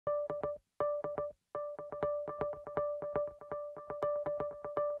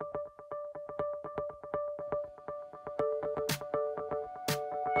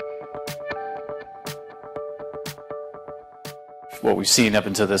what we've seen up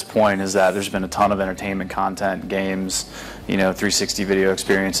until this point is that there's been a ton of entertainment content, games, 360 video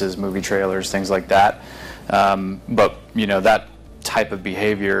experiences, movie trailers, things like that. But that type of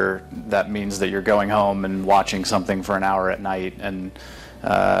behavior, that means that you're going home and watching something for an hour at night, and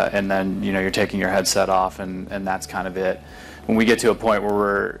then you're taking your headset off, and that's kind of it. When we get to a point where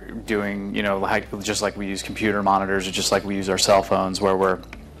we're doing, just like we use computer monitors, or just like we use our cell phones, where we're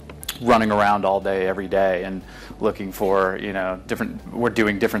running around all day, every day, and looking for, we're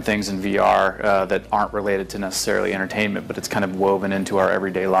doing different things in VR that aren't related to necessarily entertainment, but it's kind of woven into our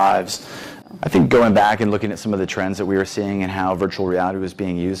everyday lives. I think going back and looking at some of the trends that we were seeing and how virtual reality was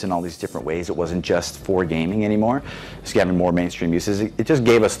being used in all these different ways, it wasn't just for gaming anymore. It's having more mainstream uses. It just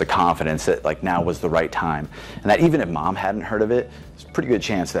gave us the confidence that now was the right time, and that even if mom hadn't heard of it, there's a pretty good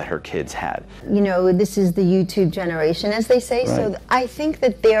chance that her kids had. This is the YouTube generation, as they say. Right. So I think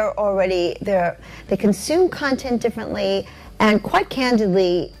that they consume content differently, and quite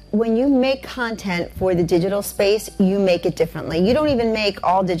candidly, when you make content for the digital space, you make it differently. You don't even make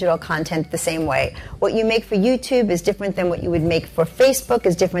all digital content the same way. What you make for YouTube is different than what you would make for Facebook,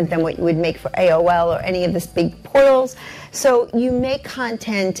 is different than what you would make for AOL or any of these big portals. So you make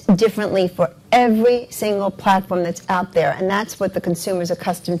content differently for every single platform that's out there, and that's what the consumer's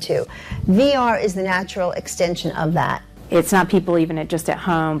accustomed to. VR is the natural extension of that. It's not people even just at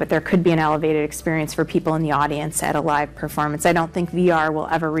home, but there could be an elevated experience for people in the audience at a live performance. I don't think VR will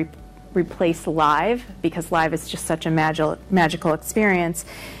ever replace live, because live is just such a magical experience.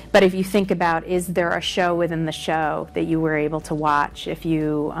 But if you think about, is there a show within the show that you were able to watch if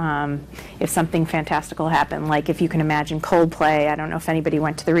something fantastical happened? Like if you can imagine Coldplay, I don't know if anybody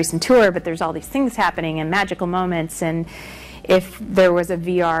went to the recent tour, but there's all these things happening and magical moments, and if there was a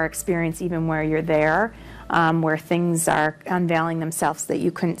VR experience even where you're there, where things are unveiling themselves that you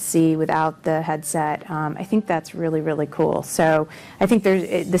couldn't see without the headset. I think that's really, really cool. So I think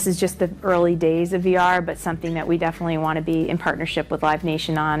this is just the early days of VR, but something that we definitely want to be in partnership with Live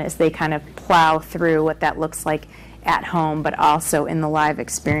Nation on as they kind of plow through what that looks like at home, but also in the live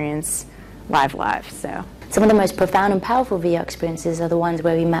experience, live. So. Some of the most profound and powerful VR experiences are the ones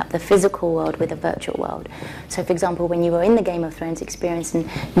where we map the physical world with a virtual world. So for example, when you were in the Game of Thrones experience and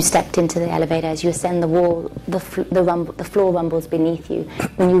you stepped into the elevator, as you ascend the wall, the floor rumbles beneath you.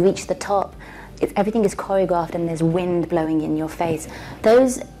 When you reach the top, everything is choreographed and there's wind blowing in your face.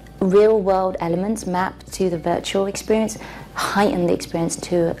 Those real-world elements mapped to the virtual experience heighten the experience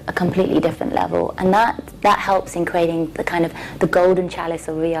to a completely different level, and that helps in creating the golden chalice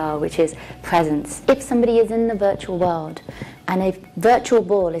of VR, which is presence. If somebody is in the virtual world and a virtual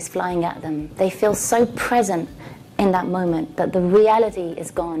ball is flying at them, they feel so present in that moment that the reality is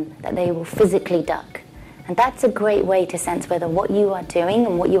gone, that they will physically duck. And that's a great way to sense whether what you are doing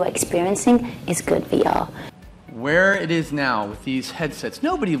and what you are experiencing is good VR. Where it is now with these headsets,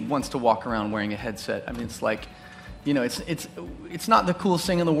 nobody wants to walk around wearing a headset. I mean, it's like, it's not the coolest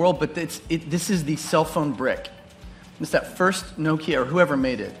thing in the world, but this is the cell phone brick. It's that first Nokia or whoever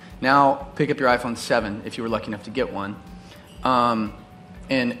made it. Now pick up your iPhone 7 if you were lucky enough to get one, and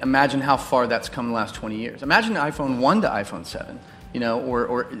imagine how far that's come in the last 20 years. Imagine iPhone 1 to iPhone 7,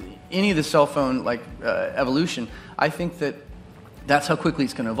 or any of the cell phone evolution. I think that's how quickly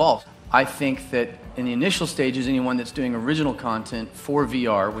it's going to evolve. I think that in the initial stages, anyone that's doing original content for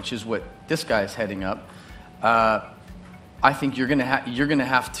VR, which is what this guy is heading up, I think you're going to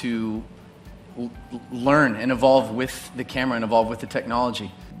have to learn and evolve with the camera and evolve with the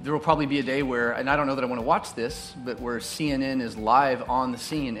technology. There will probably be a day where, and I don't know that I want to watch this, but where CNN is live on the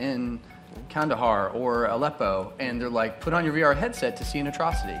scene in Kandahar or Aleppo, and they're like, put on your VR headset to see an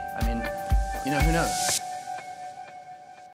atrocity. I mean, who knows?